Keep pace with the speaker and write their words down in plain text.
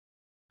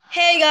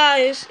Hey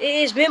guys,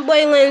 it's Mint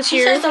Boy Lens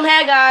here. He said some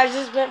hey guys,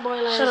 it's Mint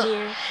Boy Lens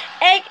here.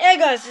 Hey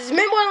guys, it's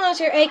Mint Boy Lens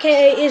here,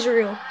 aka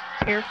Israel.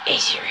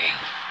 Israel.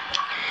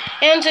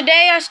 And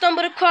today I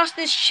stumbled across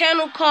this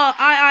channel called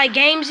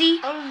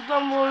gamzy.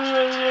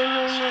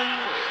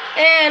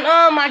 And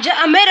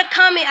I made a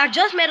comment. I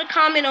just made a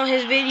comment on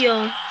his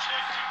video,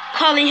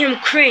 calling him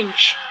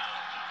cringe.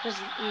 Cause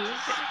he is.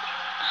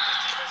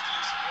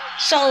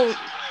 So,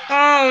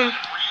 I'm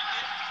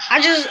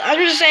just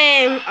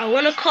saying I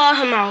want to call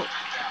him out.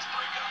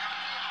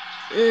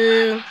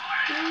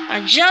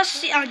 I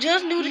just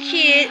knew the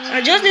kid. I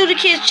just knew the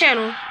kid's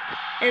channel,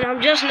 and I'm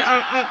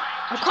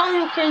calling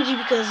him cringy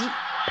because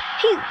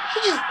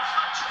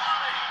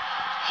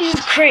he's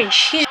just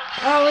cringe.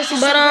 Oh, it's a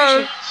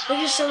celebration.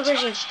 Look at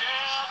celebration.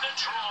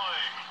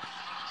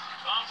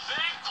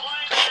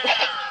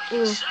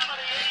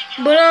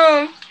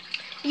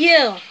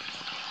 Yeah.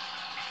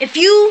 If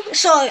you I'm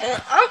just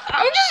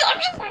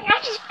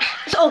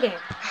it's okay.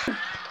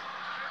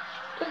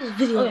 This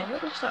video. Okay,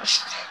 let's start.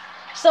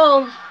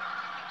 So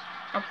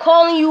I'm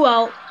calling you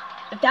out.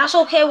 If that's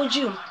okay with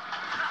you.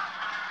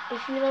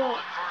 If you don't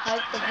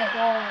like the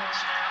ball.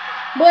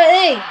 But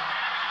hey,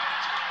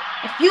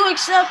 if you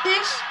accept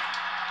this,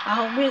 I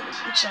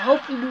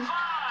hope you do.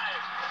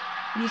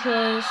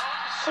 Because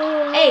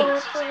hey,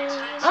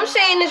 I'm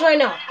saying this right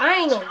now. I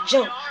ain't no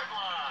joke.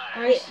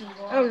 Alright?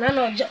 I'm not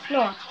no joke.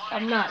 No,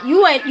 I'm not.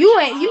 You is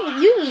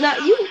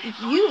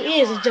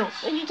a joke.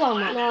 What you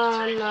talking about?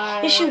 No.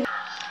 Yes, you.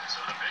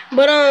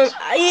 But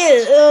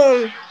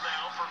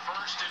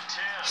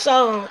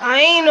so I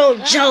ain't no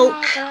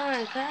joke.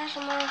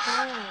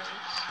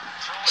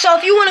 So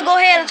if you want to go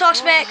ahead and talk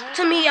back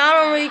to me, I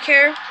don't really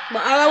care.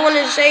 But all I want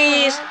to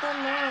say is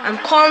I'm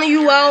calling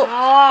you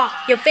out.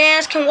 Your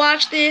fans can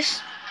watch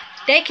this.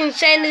 They can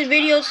send this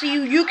video to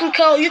you. You can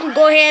go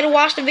ahead and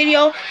watch the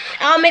video.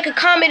 I'll make a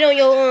comment on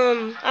your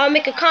I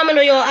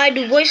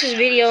Do Voices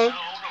video.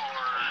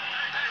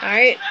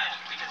 Alright?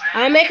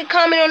 I'll make a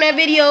comment on that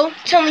video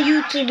telling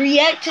you to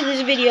react to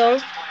this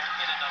video.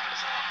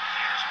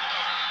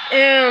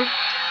 And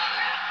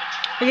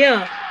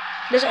yeah,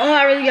 that's all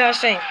I really gotta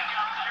say.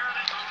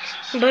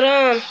 But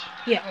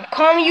yeah, I'm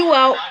calling you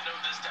out.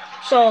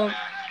 So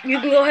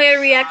you can go ahead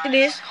and react to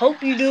this.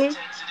 Hope you do.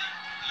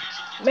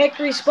 Make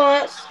a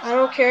response. I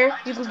don't care.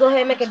 You can go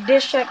ahead and make a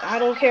diss track. I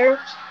don't care.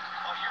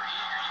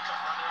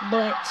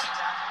 But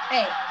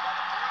hey,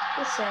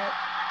 What's up?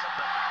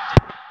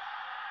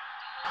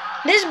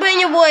 This has been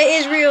your boy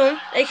Israel,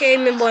 aka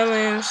Mint Boy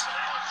Lens.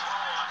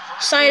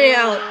 Signing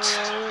out.